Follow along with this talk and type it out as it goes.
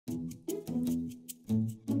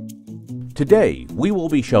Today, we will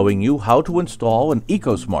be showing you how to install an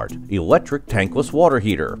EcoSmart electric tankless water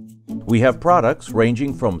heater. We have products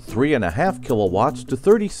ranging from 3.5 kilowatts to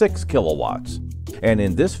 36 kilowatts. And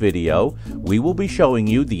in this video, we will be showing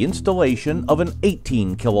you the installation of an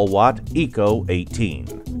 18 kilowatt Eco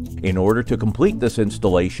 18. In order to complete this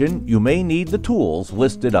installation, you may need the tools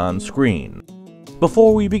listed on screen.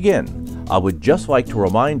 Before we begin, I would just like to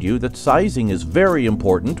remind you that sizing is very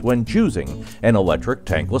important when choosing an electric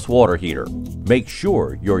tankless water heater. Make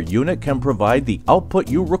sure your unit can provide the output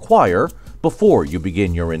you require before you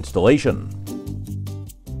begin your installation.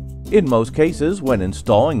 In most cases, when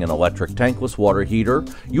installing an electric tankless water heater,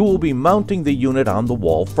 you will be mounting the unit on the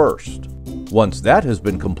wall first. Once that has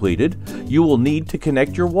been completed, you will need to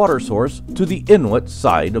connect your water source to the inlet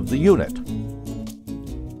side of the unit.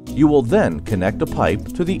 You will then connect a pipe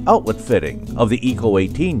to the outlet fitting of the Eco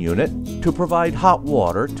 18 unit to provide hot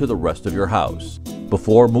water to the rest of your house.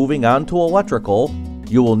 Before moving on to electrical,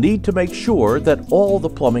 you will need to make sure that all the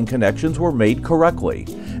plumbing connections were made correctly,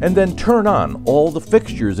 and then turn on all the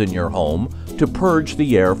fixtures in your home to purge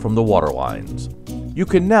the air from the water lines. You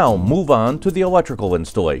can now move on to the electrical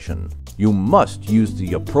installation. You must use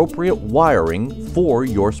the appropriate wiring for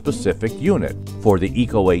your specific unit. For the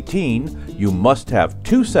Eco 18, you must have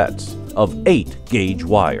 2 sets of 8-gauge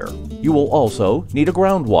wire. You will also need a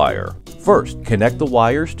ground wire. First, connect the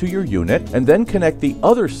wires to your unit and then connect the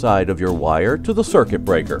other side of your wire to the circuit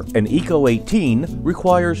breaker. An Eco 18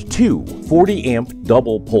 requires 2 40-amp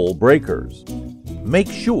double pole breakers.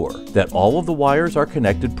 Make sure that all of the wires are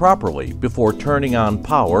connected properly before turning on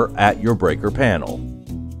power at your breaker panel.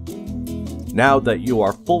 Now that you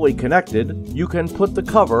are fully connected, you can put the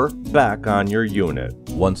cover back on your unit.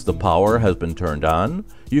 Once the power has been turned on,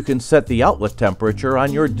 you can set the outlet temperature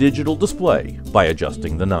on your digital display by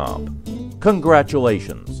adjusting the knob.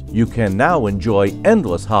 Congratulations! You can now enjoy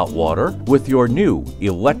endless hot water with your new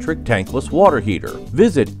electric tankless water heater.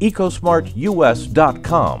 Visit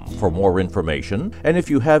EcoSmartUS.com for more information, and if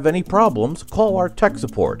you have any problems, call our tech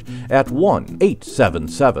support at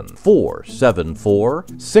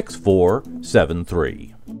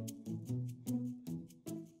 1-877-474-6473.